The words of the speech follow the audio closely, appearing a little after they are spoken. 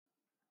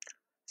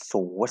So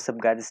what's up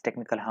guys, it's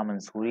Technical Haman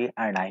Suri,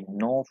 and I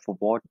know for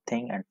what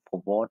thing and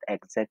for what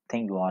exact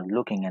thing you are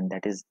looking, and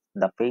that is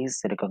the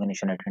face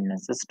recognition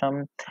attendance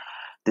system.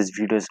 This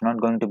video is not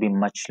going to be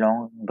much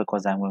long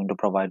because I'm going to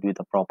provide you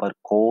the proper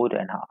code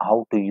and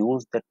how to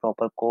use that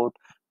proper code,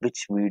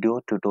 which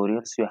video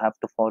tutorials you have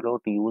to follow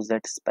to use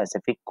that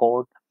specific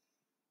code,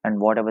 and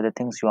whatever the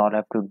things you all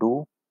have to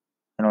do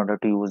in order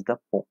to use the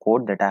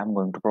code that I'm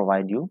going to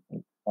provide you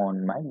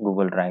on my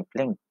Google Drive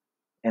link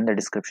in the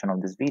description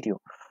of this video.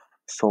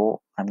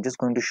 So I'm just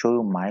going to show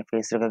you my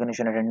face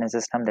recognition attendance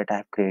system that I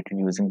have created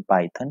using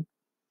Python.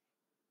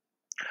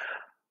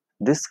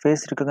 This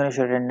face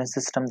recognition attendance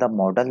system, the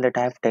model that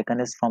I have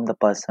taken is from the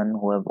person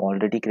who have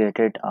already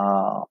created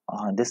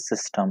this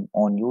system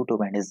on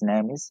YouTube, and his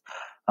name is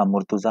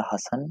Murtuza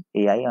Hassan,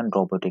 AI and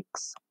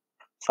Robotics.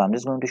 So I'm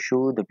just going to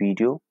show you the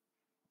video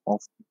of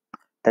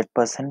that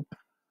person.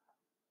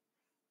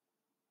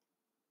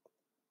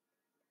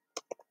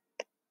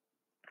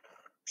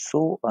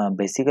 So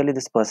basically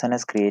this person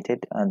has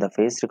created the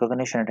face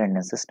recognition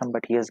attendance system,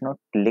 but he has not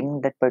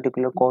linked that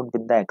particular code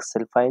with the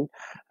Excel file,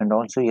 and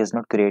also he has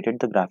not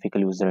created the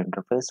graphical user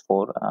interface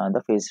for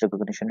the face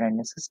recognition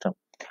attendance system.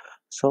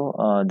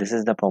 So this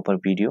is the proper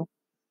video.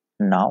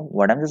 Now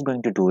what I'm just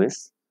going to do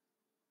is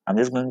I'm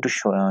just going to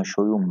show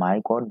you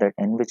my code that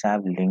in which I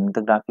have linked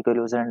the graphical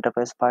user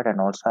interface part, and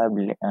also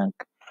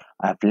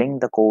I've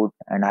linked the code,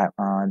 and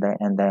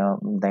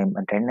the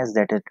attendance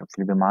that it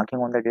will be marking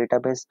on the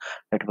database.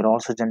 It will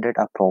also generate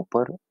a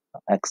proper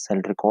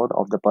Excel record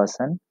of the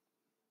person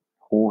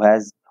who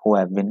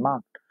have been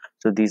marked.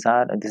 So this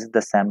is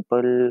the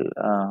sample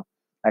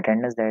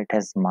attendance that it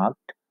has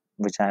marked,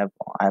 which I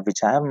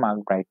have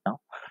marked right now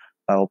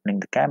by opening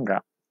the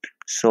camera.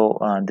 So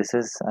this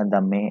is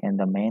the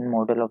main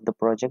model of the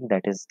project,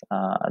 that is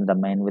the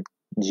main with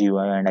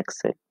GUI and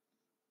Excel.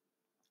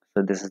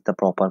 So this is the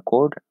proper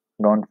code.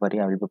 Don't worry,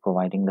 I will be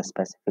providing the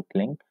specific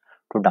link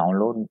to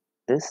download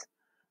this.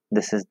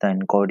 This is the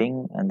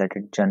encoding that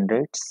it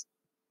generates,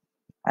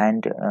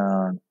 and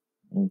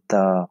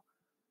the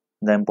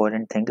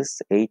important thing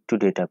is add to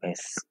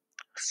database.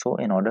 So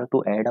in order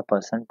to add a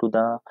person to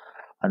the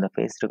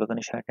face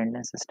recognition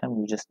attendance system,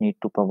 you just need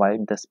to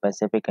provide the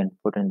specific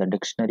input in the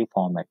dictionary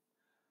format.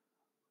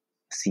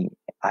 See,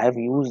 I have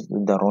used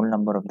the roll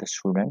number of the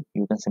student.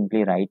 You can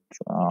simply write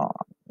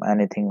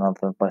anything of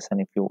the person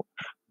if you,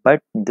 but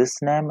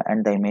this name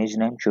and the image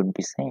name should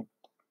be same,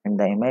 and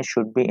the image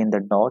should be in the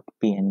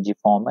 .png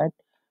format,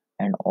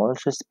 and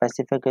also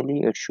specifically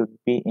it should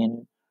be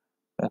in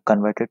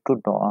converted to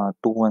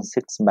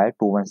 216 by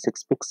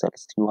 216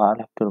 pixels. You all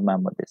have to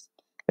remember this.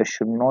 It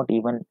should not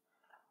even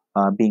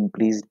be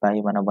increased by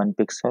even a 1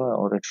 pixel,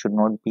 or it should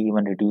not be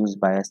even reduced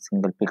by a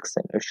single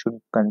pixel. It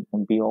should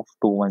be of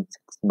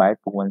 216 by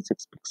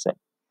 216 pixel,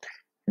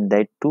 and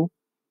that too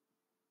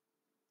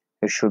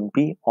it should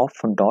be of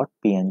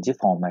 .png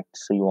format.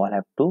 So you all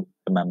have to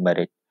remember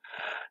it.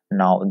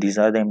 Now these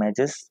are the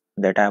images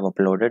that I have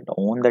uploaded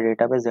on the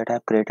database that I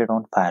have created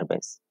on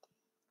Firebase.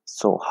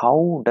 So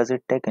how does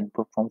it take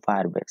input from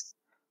Firebase?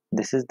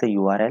 This is the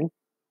URL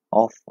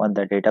of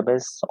the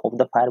database of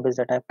the Firebase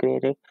that I have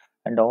created,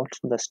 and also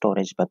the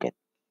storage bucket.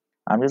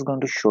 I'm just going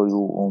to show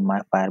you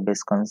my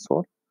Firebase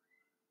console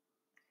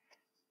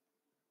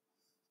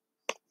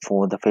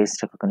for the face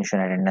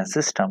recognition attendance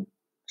system.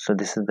 So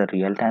this is the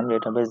real-time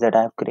database that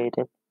I have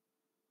created.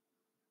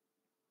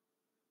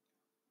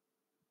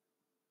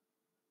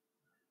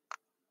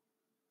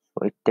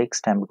 So it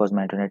takes time because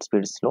my internet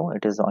speed is slow.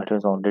 It is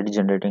already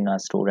generating a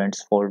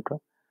students folder.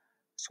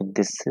 So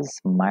this is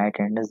my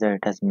attendance that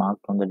it has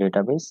marked on the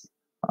database,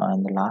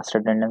 and the last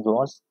attendance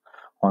was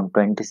on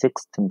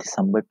 26th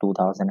December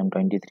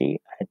 2023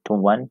 at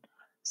 1:06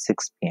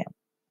 p.m.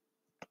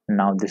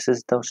 Now this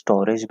is the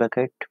storage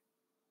bucket.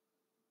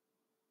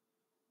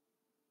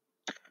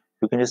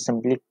 You can just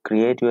simply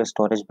create your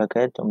storage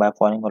bucket by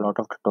following a lot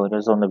of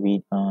tutorials on the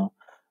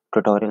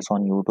tutorials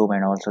on YouTube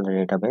and also the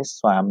database.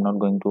 So I am not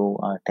going to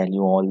tell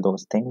you all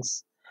those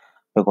things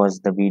because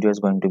the video is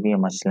going to be a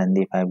much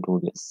lengthy if I do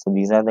this. So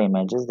these are the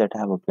images that I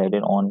have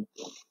uploaded on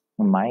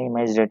my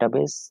image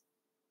database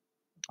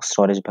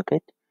storage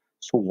bucket.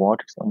 So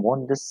what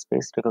this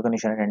face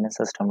recognition attendance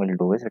system will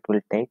do is it will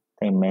take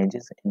the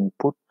images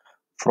input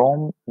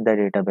from the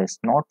database,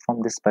 not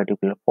from this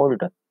particular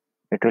folder.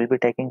 It will be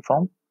taking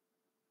from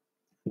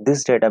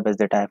this database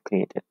that I have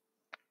created.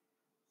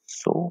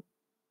 So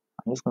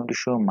I'm just going to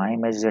show my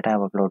image that I have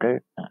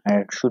uploaded,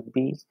 and it should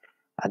be,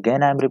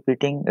 again I'm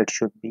repeating, it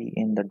should be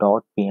in the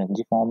 .png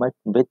format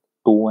with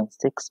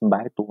 216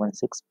 by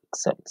 216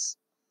 pixels.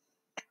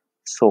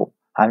 So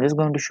I'm just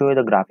going to show you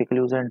the graphical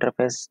user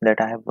interface that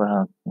I have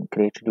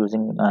created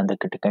using the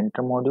Critic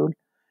Enter module.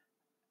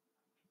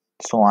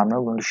 So I'm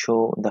not going to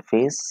show the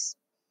face.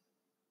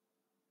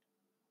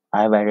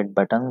 I have added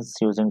buttons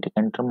using Critic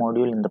Enter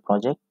module in the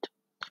project.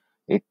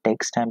 It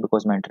takes time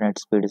because my internet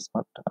speed is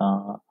not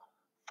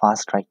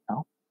fast right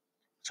now.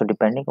 So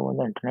depending upon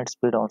the internet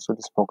speed, also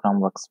this program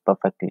works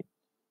perfectly.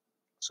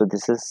 So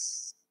this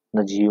is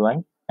the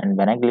GUI, and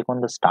when I click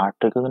on the start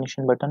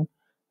recognition button,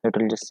 it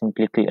will just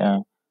simply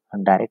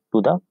direct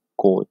to the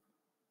code.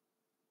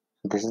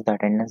 This is the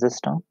attendance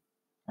system,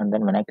 and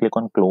then when I click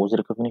on close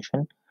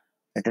recognition,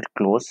 it will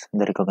close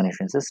the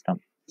recognition system.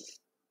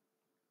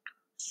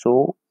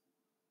 So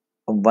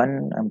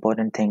one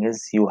important thing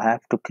is you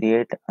have to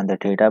create the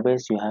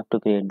database, you have to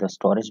create the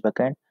storage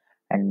backend,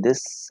 and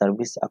this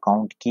service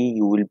account key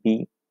you will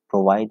be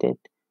provided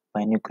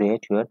when you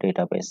create your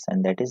database,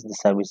 and that is the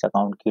service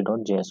account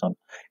key.json.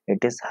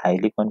 It is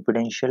highly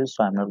confidential,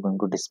 so I'm not going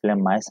to display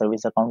my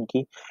service account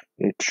key.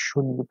 It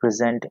should be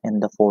present in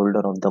the folder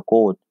of the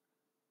code.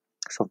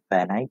 So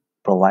when I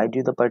provide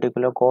you the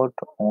particular code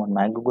on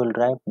my Google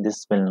Drive,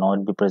 this will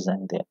not be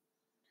present there.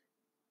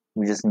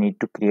 You just need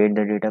to create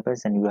the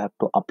database, and you have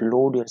to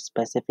upload your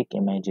specific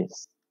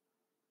images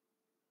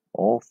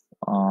of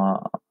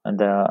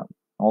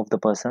the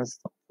persons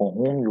for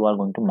whom you are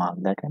going to mark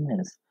the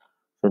attendance.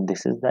 So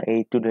this is the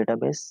A2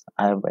 database.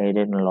 I have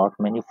added a lot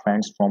many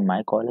friends from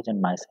my college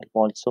and myself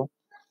also.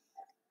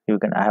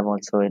 I have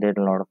also added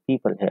a lot of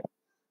people here.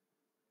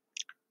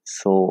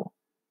 So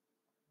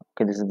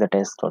okay, this is the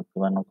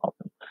test.one, no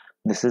problem.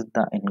 This is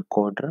the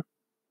encoder.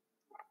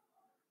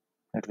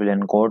 It will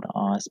encode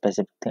a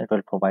specific thing. It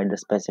will provide the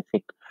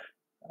specific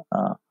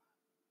uh,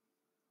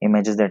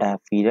 images that I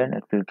have fed.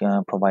 It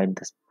will provide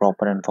this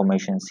proper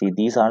information. See,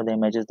 these are the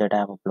images that I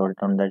have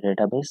uploaded on the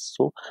database.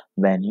 So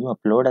when you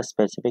upload a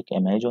specific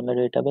image on the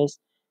database,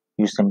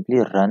 you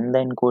simply run the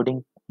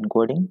encoding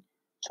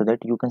so that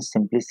you can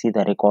simply see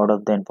the record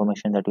of the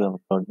information that you have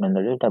uploaded in the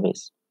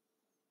database.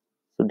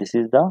 So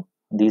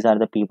these are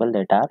the people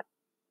that are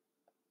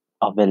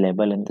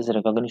available in this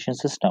recognition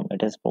system.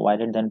 It is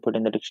provided then put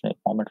in the dictionary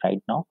format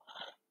right now.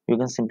 You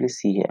can simply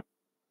see here.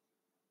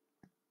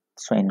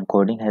 So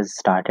encoding has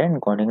started,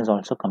 encoding is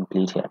also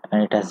complete here,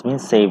 and it has been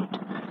saved.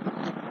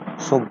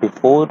 So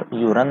before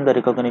you run the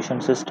recognition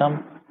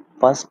system,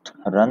 first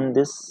run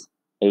this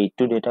A2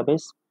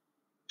 database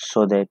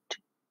so that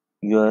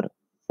your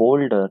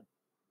folder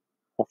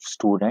of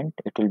student,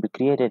 it will be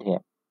created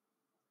here.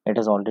 It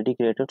is already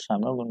created, so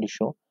I'm not going to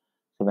show.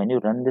 So when you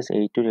run this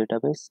A2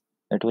 database,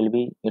 it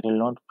will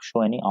not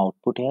show any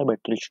output here, but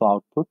it will show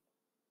output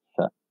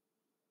here.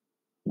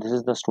 This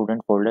is the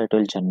student folder it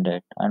will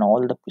generate, and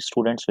all the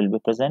students will be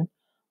present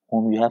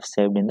whom you have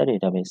saved in the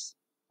database.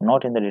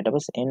 Not in the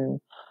database, in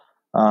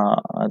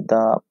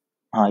the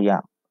yeah,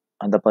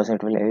 and the person,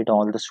 it will add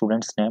all the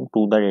students name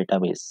to the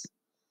database.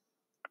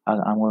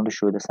 I'm going to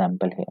show you the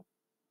sample here.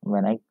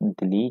 When I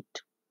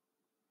delete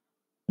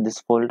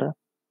this folder,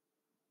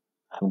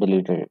 I've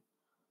deleted it.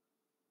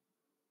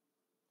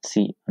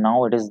 See,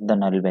 now it is the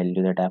null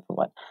value that I have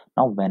provided.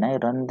 Now when I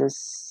run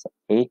this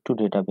A2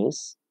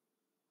 database,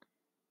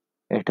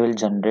 it will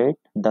generate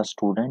the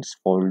students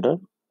folder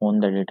on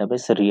the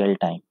database real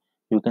time.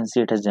 You can see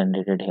it has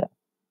generated here,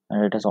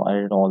 and it has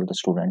added all the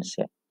students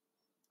here.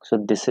 So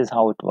this is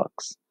how it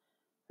works.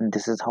 And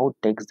this is how it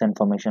takes the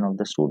information of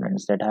the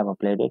students that I have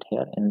uploaded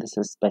here in this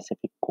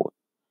specific code.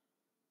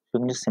 You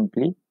can just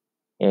simply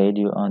add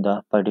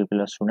the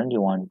particular student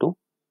you want to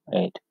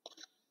add.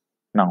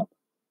 Now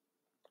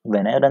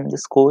when I run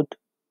this code,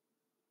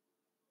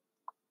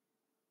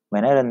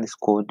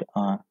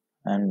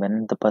 and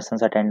when the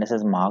person's attendance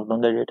is marked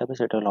on the database,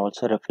 it will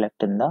also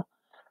reflect in the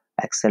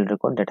Excel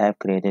record that I have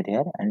created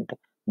here, and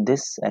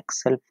this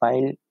Excel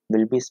file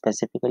will be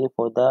specifically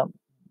for the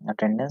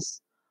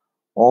attendance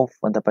of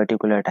the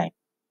particular time.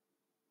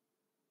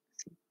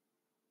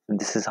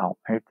 This is how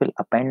it will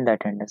append the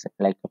attendance.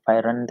 Like if I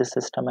run this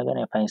system again,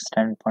 if I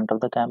stand in front of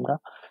the camera,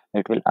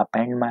 it will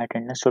append my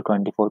attendance to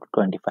 24 to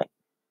 25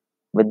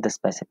 with the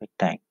specific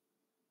time.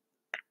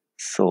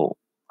 So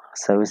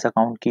service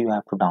account key, you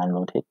have to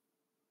download it.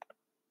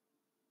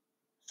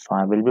 So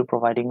I will be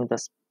providing you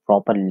this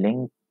proper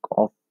link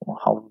of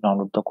how to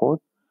download the code,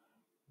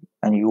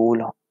 and you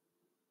will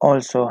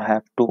also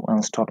have to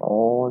install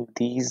all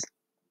these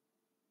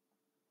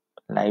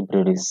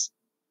libraries.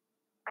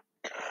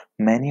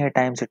 Many a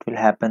times it will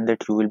happen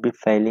that you will be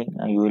failing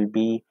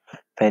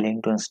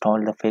to install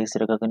the face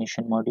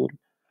recognition module.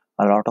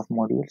 A lot of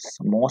modules,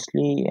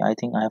 mostly I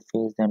think I have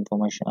faced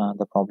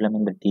the problem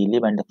in the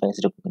dlib and the face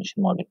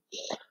recognition module.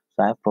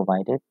 So I have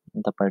provided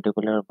the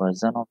particular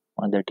version of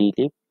the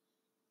dlib.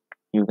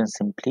 You can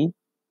simply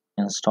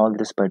install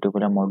this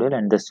particular module,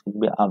 and this will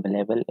be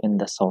available in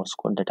the source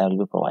code that I will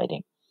be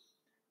providing.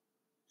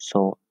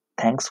 So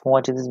thanks for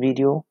watching this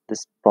video.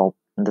 This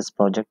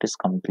project is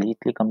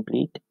completely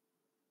complete.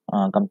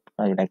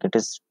 Like it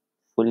is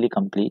fully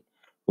complete.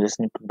 You just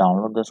need to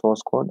download the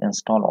source code,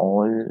 install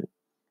all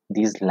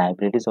these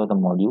libraries or the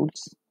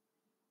modules,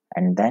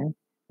 and then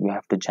you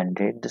have to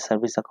generate the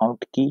service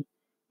account key,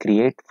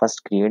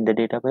 first create the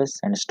database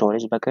and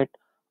storage bucket,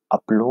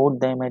 upload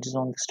the images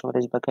on the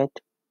storage bucket.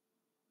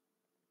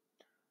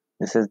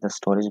 This is the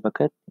storage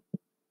bucket,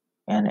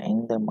 and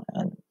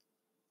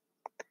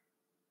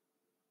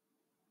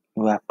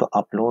you have to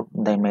upload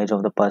the image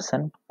of the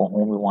person for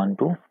whom you want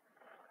to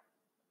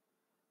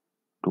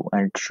do,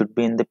 and it should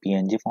be in the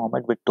png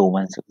format with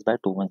 216 by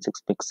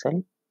 216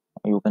 pixel.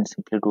 You can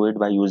simply do it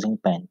by using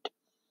paint,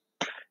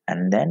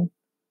 and then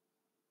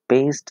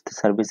paste the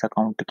service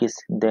account keys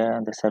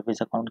there. The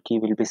service account key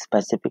will be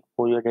specific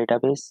for your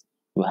database.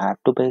 You have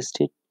to paste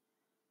it.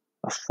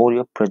 For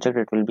your project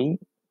it will be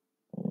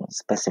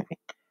specific,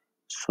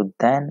 so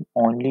then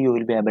only you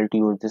will be able to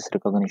use this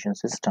recognition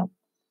system.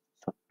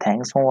 So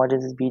thanks for watching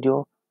this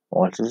video.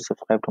 Also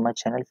subscribe to my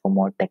channel for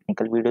more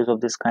technical videos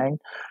of this kind.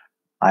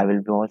 I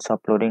will be also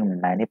uploading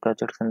many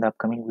projects in the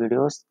upcoming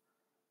videos.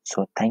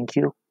 So thank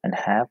you and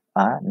have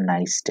a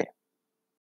nice day.